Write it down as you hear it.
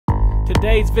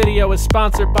Today's video is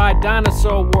sponsored by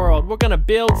Dinosaur World. We're gonna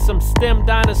build some stem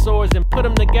dinosaurs and put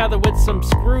them together with some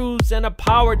screws and a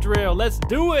power drill. Let's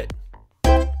do it!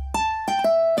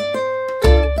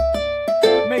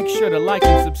 Make sure to like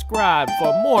and subscribe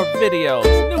for more videos,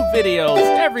 new videos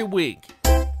every week.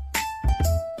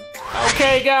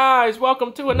 Okay guys,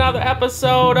 welcome to another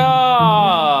episode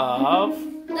of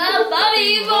The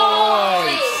Bubby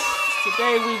Boys!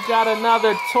 Today we've got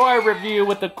another toy review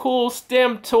with a cool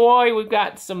STEM toy. We've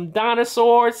got some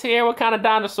dinosaurs here. What kind of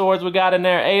dinosaurs we got in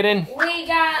there, Aiden? We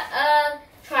got a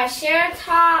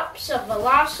Triceratops, a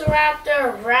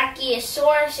Velociraptor, a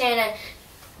Brachiosaurus, and a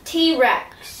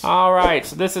T-Rex. Alright,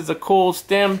 so this is a cool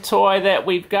STEM toy that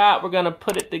we've got. We're going to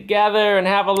put it together and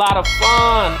have a lot of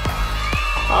fun.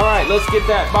 Alright, let's get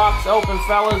that box open,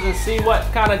 fellas, and see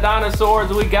what kind of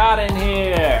dinosaurs we got in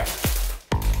here.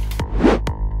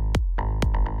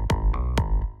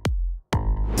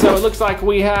 So it looks like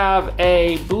we have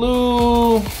a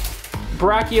blue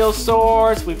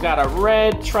Brachiosaurus, we've got a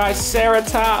red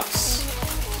Triceratops,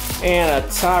 and a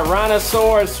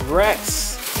Tyrannosaurus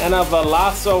Rex, and a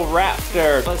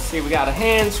Velociraptor. Let's see, we got a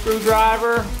hand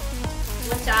screwdriver.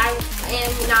 Which I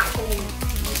am not going to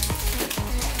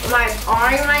use. My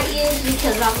arm might use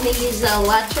because I'm going to use the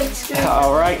electric screwdriver.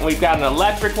 Alright, we've got an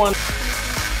electric one.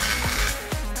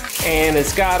 And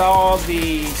it's got all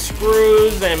the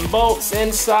screws and bolts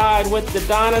inside with the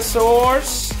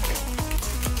dinosaurs.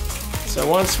 So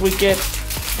once we get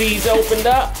these opened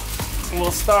up, we'll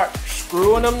start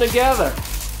screwing them together.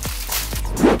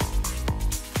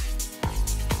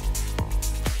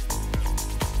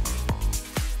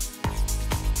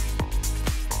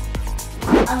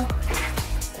 Oh,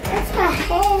 that's my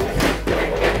hand.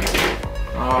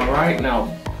 Alright, now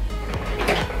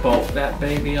bolt that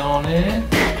baby on in.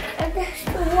 That's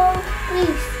the one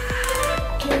piece.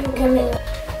 Can you come in?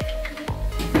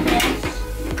 Yes.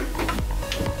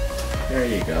 There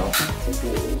you go.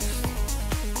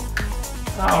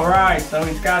 Alright, so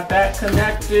we've got that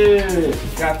connected.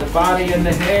 We've got the body and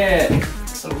the head.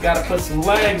 So we've got to put some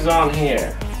legs on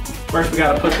here. First we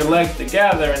got to put the legs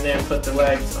together and then put the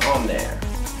legs on there.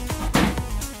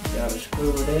 Got to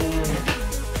screw it in.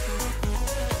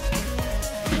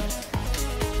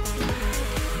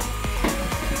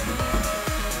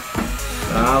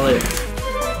 Solid.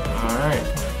 Alright.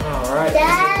 Alright.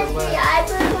 Daddy, I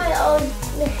put my own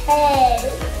head.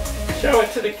 Show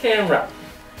it to the camera.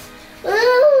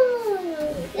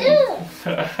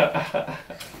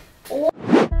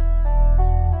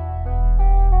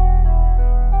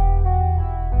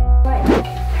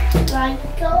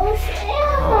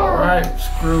 Alright,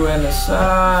 screw in the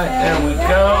side. There we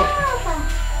go.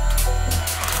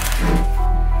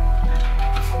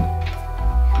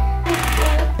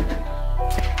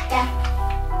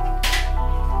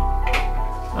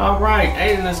 Alright,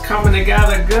 Aiden is coming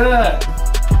together good.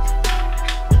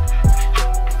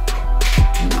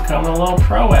 He's becoming a little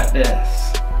pro at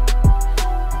this.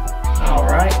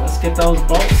 Alright, let's get those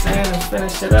bolts in and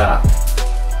finish it up.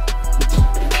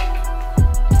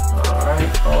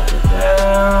 Alright, bolt it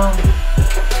down.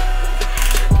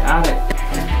 Got it.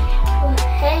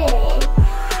 Hey,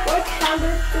 what kind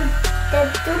of the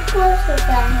duplicate of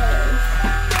that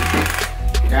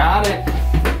Got it.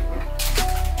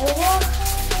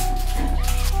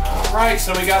 Alright,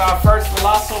 so we got our first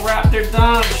Velociraptor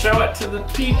done. Show it to the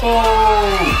people. Or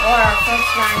our first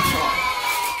dinosaur.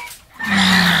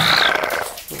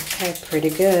 Okay, pretty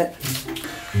good.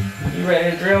 You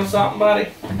ready to drill something,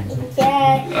 buddy?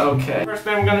 Yeah. Okay. First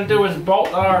thing we're gonna do is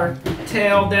bolt our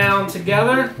tail down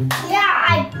together. Yeah,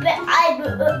 I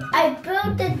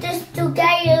built this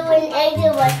together when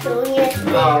Aiden was doing it.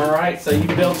 Alright, so you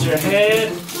built your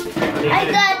head.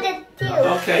 I got it too.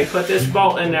 Okay, put this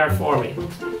bolt in there for me.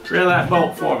 Drill that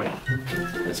bolt for me.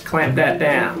 Let's clamp that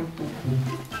down.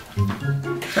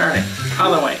 Turn it.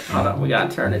 Other way. Hold on, we gotta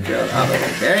turn the drill the other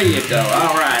way. There you go.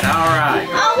 Alright, alright.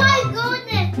 Oh my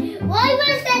goodness! Why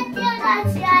was that tail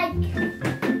like?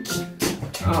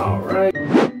 Alright.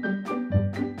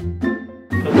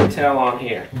 Put the tail on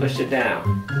here. Push it down.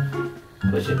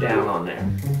 Push it down on there.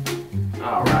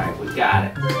 Alright, we got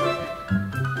it.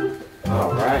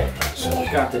 Alright, so we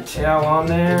got the tail on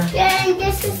there. Yeah, and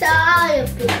this is the other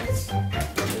piece.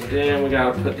 And then we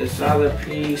gotta put this other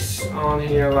piece on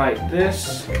here like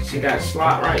this. See that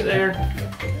slot right there?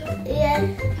 Yeah.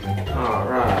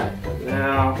 Alright,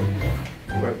 now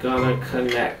we're gonna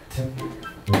connect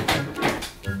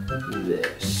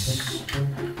this.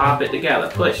 Pop it together.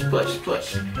 Push, push,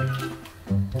 push.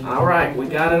 Alright, we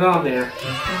got it on there.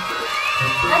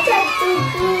 I got two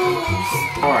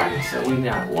screws. Alright, so we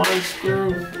got one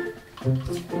screw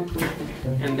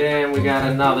And then we got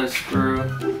another screw.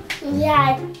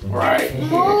 Yeah. Right here.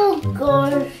 Oh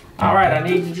gosh. All right, I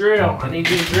need to drill. I need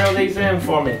you to drill these in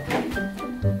for me.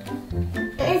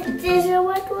 Is this a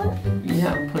what one?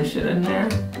 Yeah, push it in there.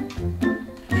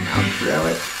 Now drill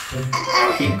it.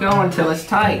 Keep going till it's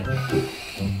tight.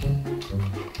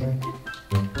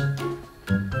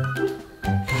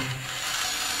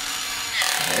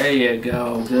 There you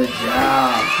go. Good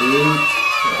job, dude.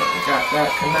 So we got that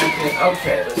connected.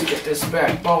 Okay, let's get this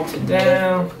back bolted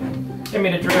down. Give me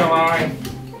the drill, Ari.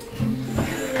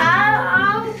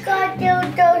 I'm gonna do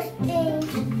those things.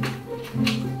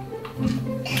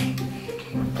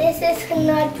 This is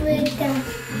not written.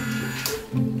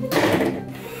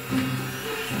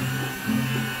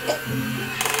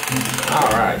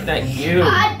 All right, thank you.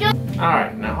 All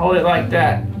right, now hold it like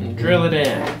that and drill it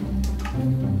in.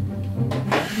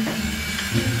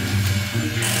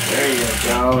 There you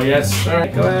go. Yes, sir.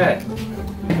 Go ahead.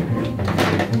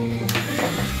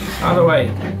 Other way.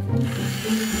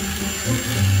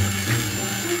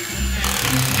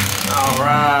 All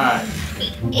right.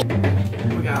 We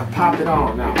gotta pop it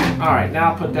on now. All right,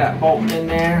 now put that bolt in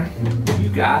there. You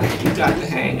got it. You got the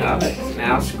hang of it.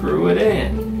 Now screw it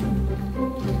in.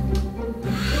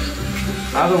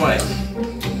 Other way.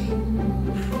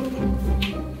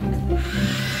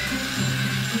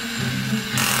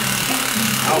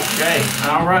 Okay,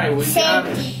 all right, we got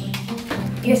it.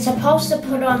 You're supposed to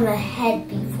put on the head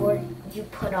before you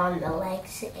put on the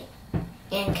legs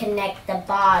and connect the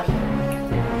body.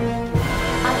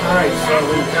 All right, so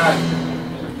we've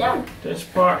got this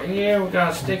part here. We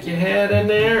gotta stick your head in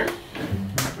there.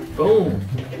 Boom.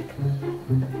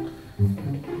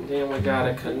 Then we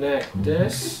gotta connect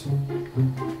this.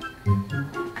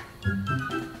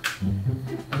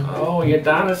 Oh, your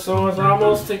dinosaur's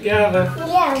almost together.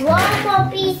 Yeah, one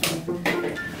more piece.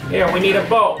 Here, we need a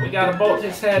bolt. We gotta bolt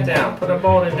his head down. Put a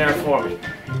bolt in there for me.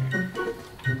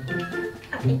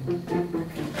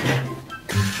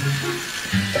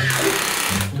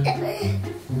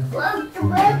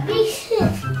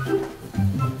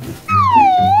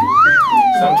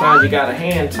 Sometimes you gotta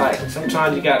hand tighten.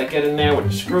 Sometimes you gotta get in there with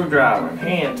the screwdriver and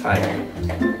hand tighten.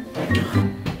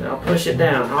 Now push it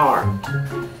down hard.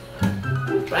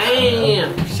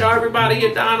 Bam! Show everybody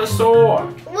your dinosaur.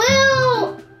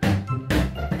 Woo!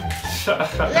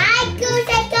 My goose,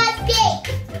 I got big.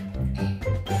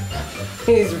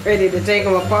 He's ready to take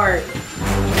them apart.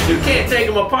 You can't take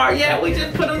them apart yet. We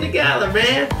just put them together,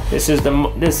 man. This is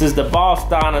the boss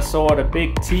dinosaur, the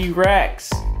big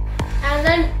T-Rex. And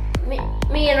then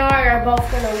me and Ari are both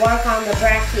gonna work on the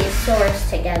Brachiosaurus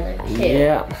together too.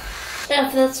 Yeah.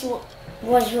 If this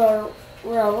was real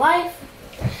life,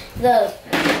 the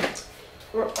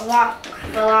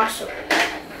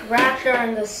Velociraptor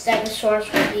and the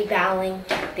Stegosaurus would be battling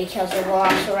because the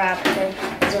Velociraptor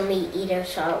is a meat eater,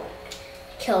 so it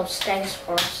kills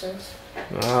Stegosauruses.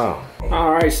 Oh.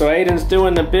 All right, so Aiden's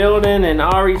doing the building and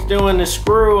Ari's doing the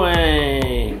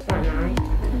screwing.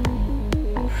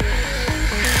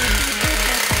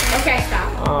 Okay,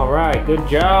 stop. All right, good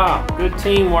job. Good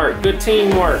teamwork. Good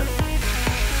teamwork.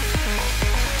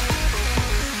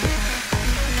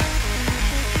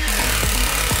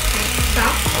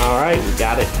 Stop. All right, we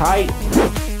got it tight.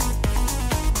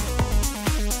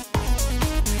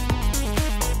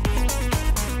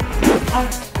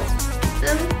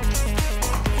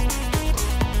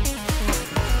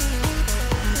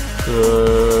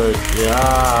 Good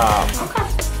job. Okay.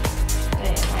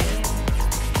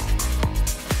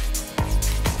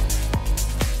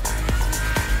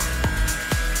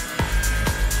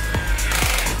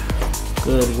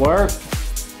 Good work.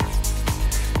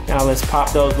 Now let's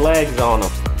pop those legs on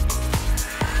them.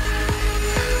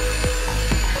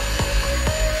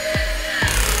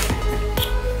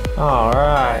 All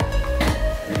right.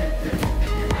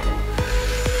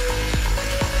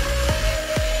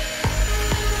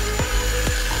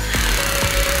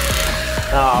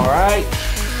 All right.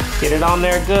 Get it on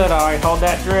there good. All right, hold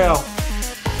that drill.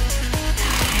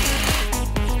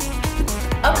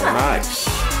 Okay. All right.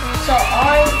 So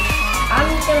I'm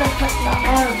gonna put the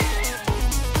arms.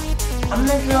 I'm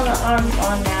gonna drill the arms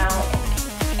on now,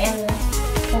 and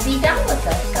we'll be done with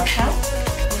this. Okay.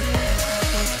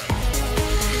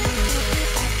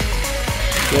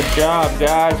 Good job,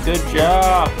 guys. Good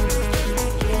job.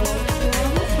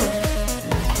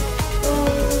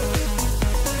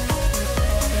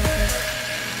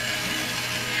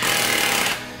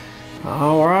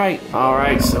 All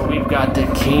right, so we've got the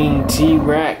King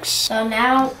T-Rex. So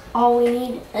now all we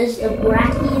need is the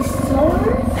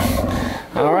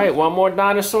Brachiosaurus. All right, one more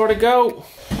dinosaur to go.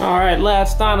 All right,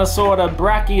 last dinosaur, the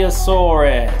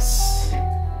Brachiosaurus.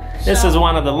 This is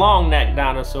one of the long neck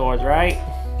dinosaurs, right?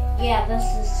 Yeah, this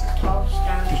is the tallest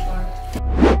dinosaur.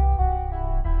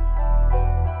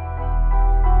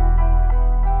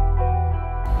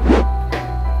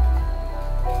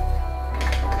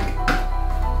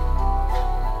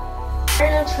 We're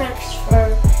gonna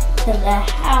transfer to the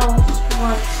house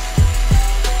once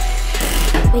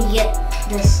we get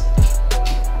this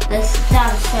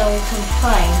done so we can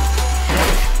play.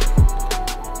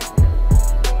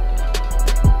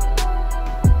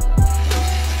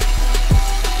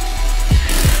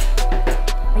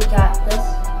 We got this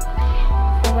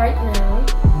for right now.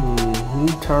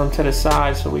 Turn them to the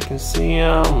side so we can see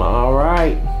them. All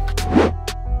right.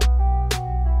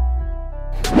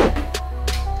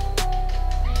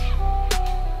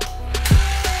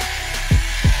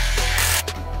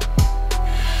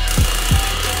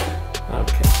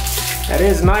 It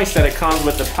is nice that it comes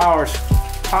with the power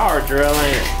drill,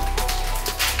 ain't it?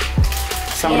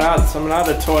 Some of the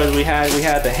other toys we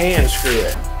had to hand screw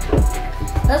it.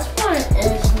 This one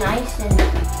is nice and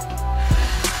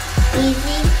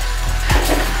easy.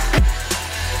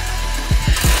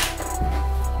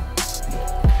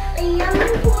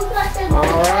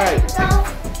 All right.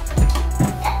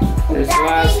 This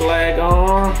last leg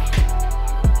on.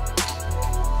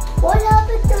 What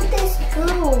happened to this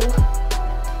screw?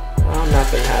 Oh,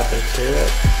 nothing happened to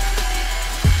it.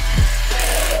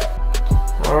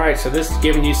 All right, so this is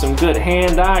giving you some good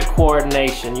hand-eye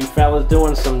coordination. You fellas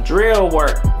doing some drill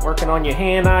work, working on your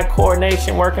hand-eye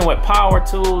coordination, working with power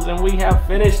tools, and we have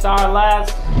finished our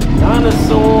last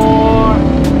dinosaur.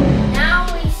 Now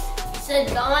we should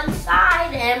go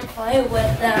inside and play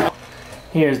with them.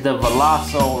 Here's the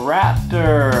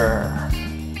Velociraptor.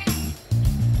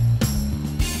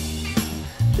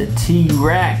 The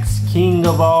T-Rex, king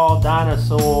of all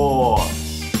dinosaurs.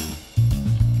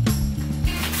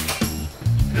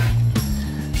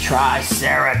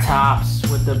 Triceratops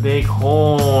with the big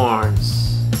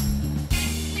horns.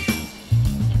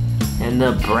 And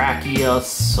the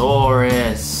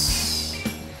Brachiosaurus.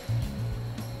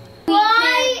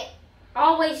 Why?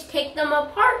 Always take them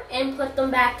apart and put them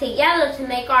back together to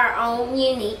make our own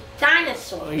unique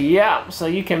dinosaur. Yeah, so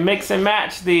you can mix and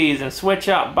match these and switch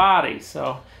up bodies.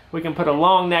 So we can put a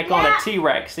long neck on a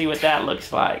T-Rex, see what that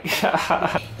looks like.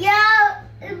 Yeah,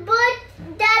 put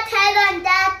that head on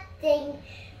that thing.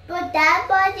 Put that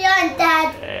body on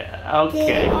that. Yeah,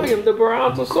 okay. I am the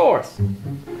Brontosaurus,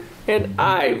 and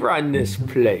I run this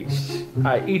place.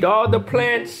 I eat all the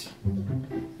plants,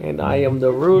 and I am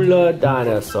the ruler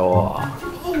dinosaur.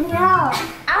 No,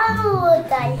 I'm a ruler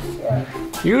dinosaur.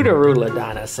 You the ruler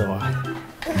dinosaur.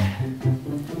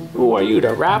 Who are you, the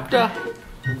raptor?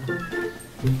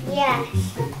 Yes.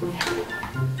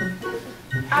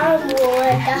 I'm a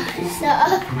ruler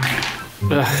dinosaur.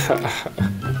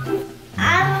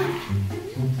 I'm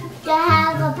gonna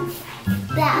have a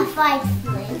bad fight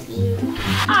with you.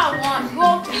 I want to go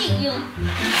beat you.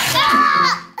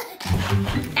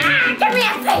 Come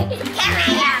here, Pete. Come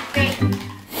here, Pete.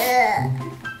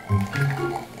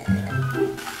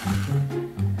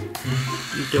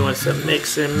 You're doing some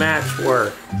mix and match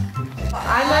work.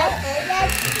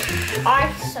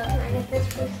 I'm so good at this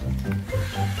person.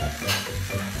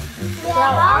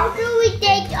 How do we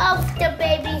take off the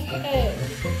baby's head?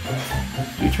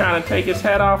 You trying to take his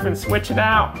head off and switch it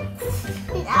out?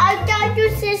 I thought you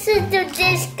said to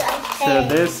this guy's head.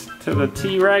 To the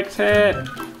T-Rex head?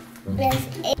 Yes.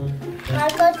 I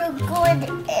got to go in.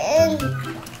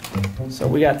 So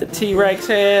we got the T-Rex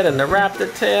head and the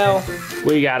raptor tail.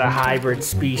 We got a hybrid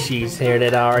species here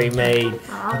that I already made.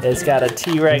 It's got a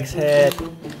T-Rex head,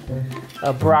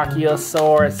 a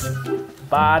Brachiosaurus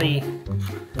body,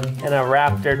 and a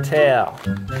raptor tail.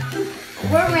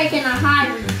 We're making a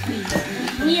hybrid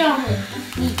species. We only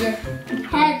need your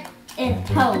head and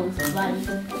toes, buddy,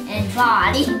 and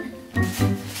body.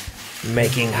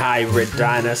 Making hybrid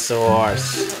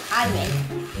dinosaurs. I made.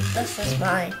 This is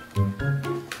mine.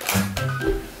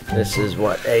 This is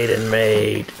what Aiden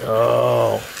made.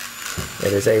 Oh,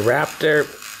 it is a raptor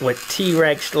with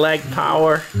T-Rex leg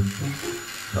power.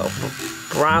 Oh,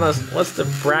 what's the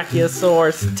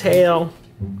Brachiosaurus tail?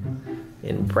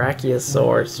 And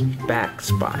Brachiosaurus back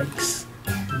spikes.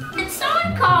 It's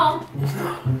someone called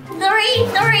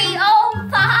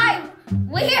 3305.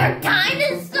 We're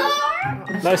dinosaur.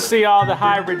 Let's see all the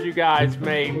hybrids you guys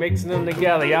made, mixing them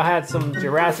together. Y'all had some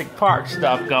Jurassic Park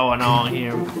stuff going on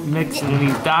here, mixing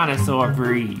these dinosaur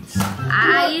breeds.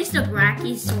 I used a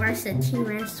Brachiosaurus, a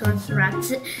Tyrannosaurus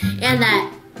Rex, and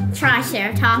that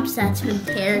Triceratops that's been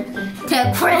paired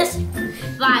to Chris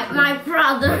by my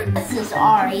brother. This is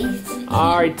Ari.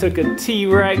 Ari took a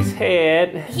T-Rex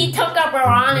head. He took a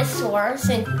Brontosaurus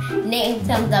and named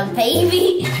him the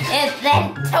baby, and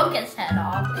then took his head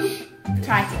off.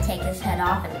 Tried to take his head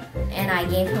off, and I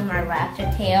gave him my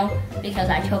raptor tail because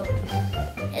I took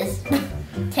his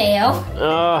tail.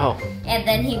 Oh. And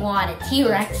then he wanted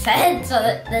T-Rex head, so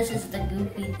this is the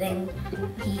goofy thing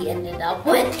he ended up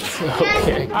with.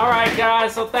 Okay. Alright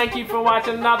guys, so thank you for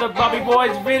watching another Bubby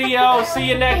Boys video. See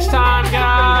you next time,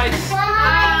 guys.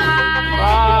 Bye.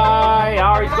 Bye.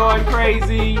 Ari's going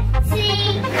crazy.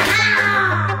 See.